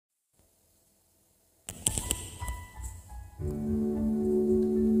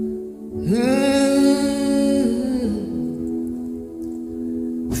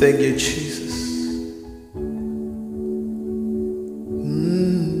Thank you, Jesus.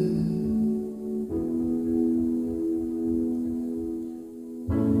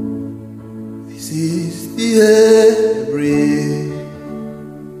 This is the air I breathe.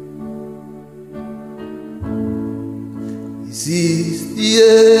 This is the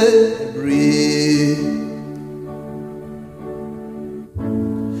air I breathe.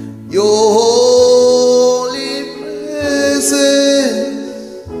 Your holy presence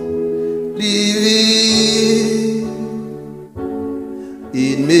living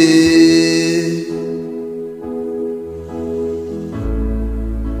in me.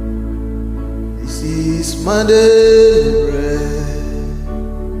 This is my daily bread.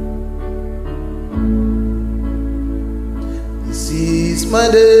 This is my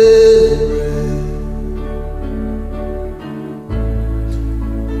daily bread.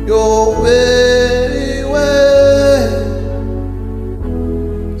 Your very word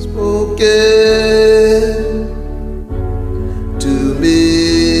spoken to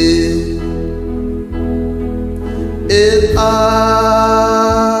me, and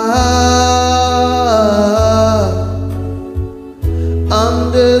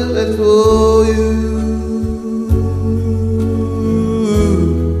I'm desperate for you.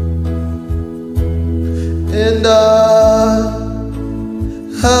 And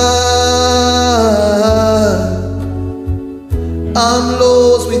I'm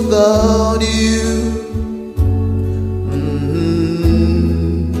lost without you.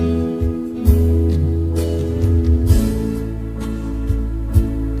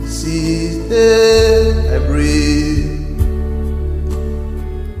 This is the air I breathe.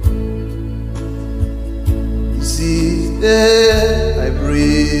 This is the air I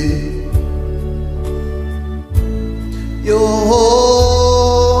breathe. Your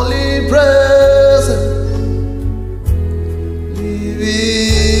holy presence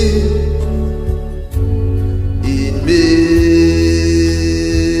living in me.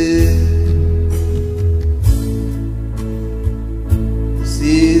 This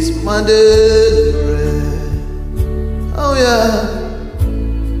is my daily bread. Oh yeah.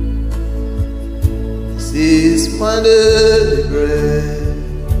 This is my daily bread.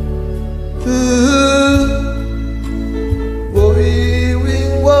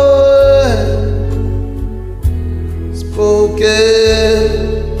 Spoken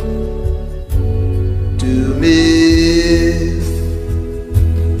to me,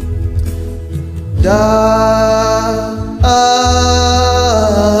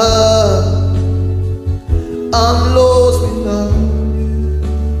 I'm lost without you.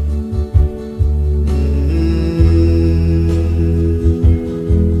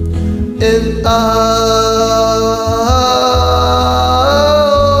 And I'm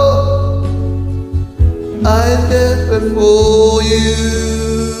desperate for you.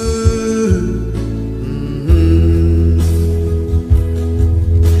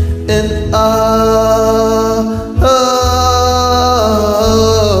 And I'm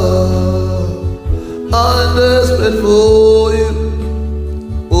desperate for you.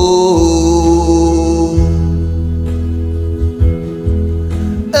 Oh,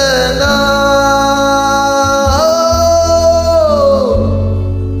 and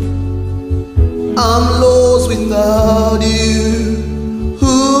I'm lost without you. Ooh.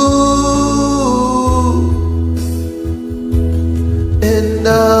 And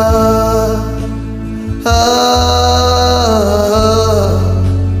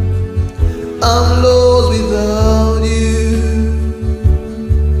I'm lost without you.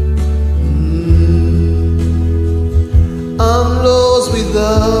 I'm lost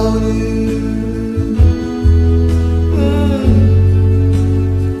without you.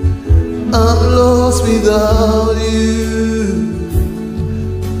 I'm lost without you.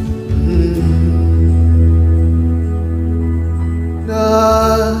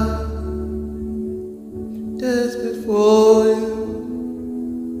 I'm desperate for you.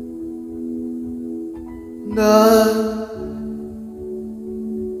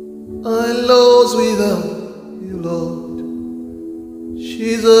 I'm lost without you, Lord.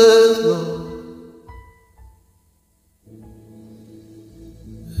 Jesus, Lord.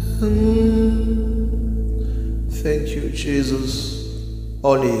 Thank you, Jesus.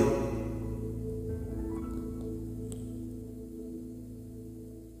 Only you.